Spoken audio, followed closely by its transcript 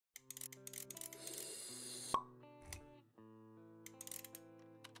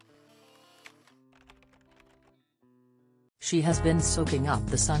she has been soaking up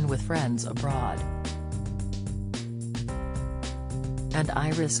the sun with friends abroad. And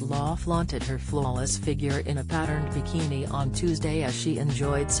Iris Law flaunted her flawless figure in a patterned bikini on Tuesday as she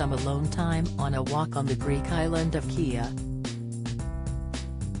enjoyed some alone time on a walk on the Greek island of Kea.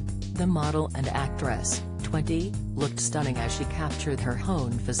 The model and actress, 20, looked stunning as she captured her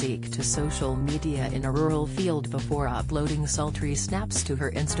honed physique to social media in a rural field before uploading sultry snaps to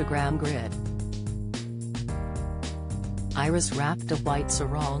her Instagram grid. Iris wrapped a white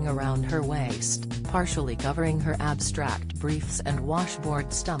sarong around her waist, partially covering her abstract briefs and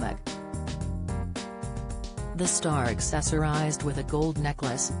washboard stomach. The star accessorized with a gold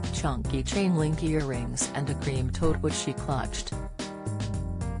necklace, chunky chain-link earrings and a cream tote which she clutched.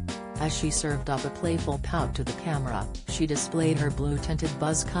 As she served up a playful pout to the camera, she displayed her blue-tinted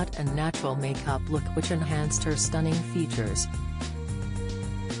buzz cut and natural makeup look which enhanced her stunning features.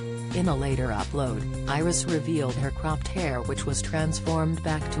 In a later upload, Iris revealed her cropped hair which was transformed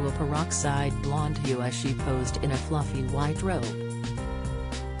back to a peroxide blonde hue as she posed in a fluffy white robe.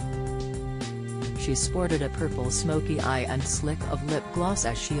 She sported a purple smoky eye and slick of lip gloss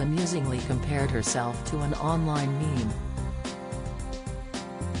as she amusingly compared herself to an online meme.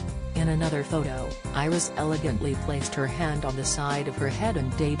 In another photo, Iris elegantly placed her hand on the side of her head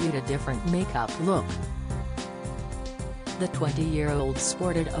and debuted a different makeup look. The 20-year-old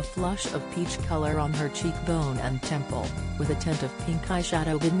sported a flush of peach color on her cheekbone and temple, with a tint of pink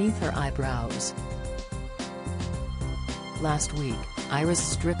eyeshadow beneath her eyebrows. Last week, Iris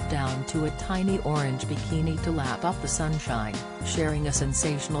stripped down to a tiny orange bikini to lap up the sunshine, sharing a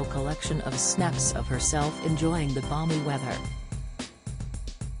sensational collection of snaps of herself enjoying the balmy weather.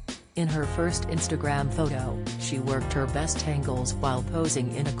 In her first Instagram photo, she worked her best angles while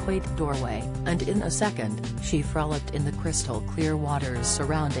posing in a quaint doorway, and in a second, she frolicked in the crystal-clear waters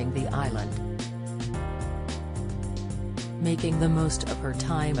surrounding the island. Making the most of her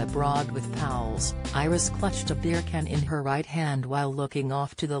time abroad with pals, Iris clutched a beer can in her right hand while looking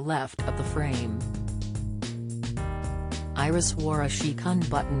off to the left of the frame. Iris wore a chic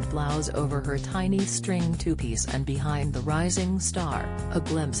unbuttoned blouse over her tiny string two-piece, and behind the rising star, a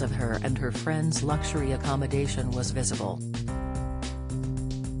glimpse of her and her friend's luxury accommodation was visible.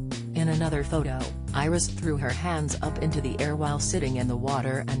 In another photo, Iris threw her hands up into the air while sitting in the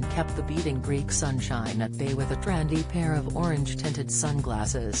water and kept the beating Greek sunshine at bay with a trendy pair of orange-tinted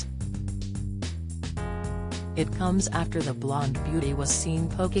sunglasses. It comes after the blonde beauty was seen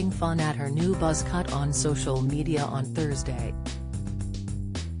poking fun at her new buzz cut on social media on Thursday.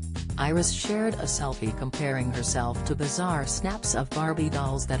 Iris shared a selfie comparing herself to bizarre snaps of Barbie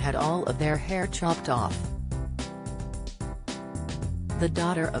dolls that had all of their hair chopped off. The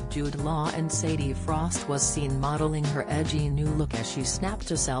daughter of Jude Law and Sadie Frost was seen modeling her edgy new look as she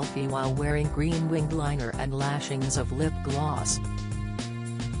snapped a selfie while wearing green winged liner and lashings of lip gloss.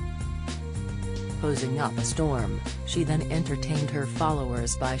 Posing up a storm, she then entertained her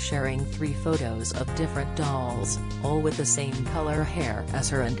followers by sharing 3 photos of different dolls, all with the same color hair as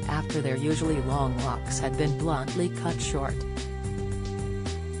her and after their usually long locks had been bluntly cut short.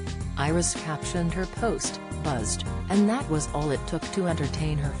 Iris captioned her post, "Buzzed," and that was all it took to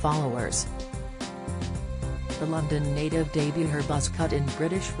entertain her followers. The London native debuted her buzz cut in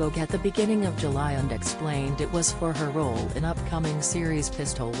British Vogue at the beginning of July and explained it was for her role in upcoming series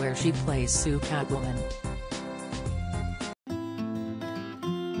Pistol, where she plays Sue Catwoman.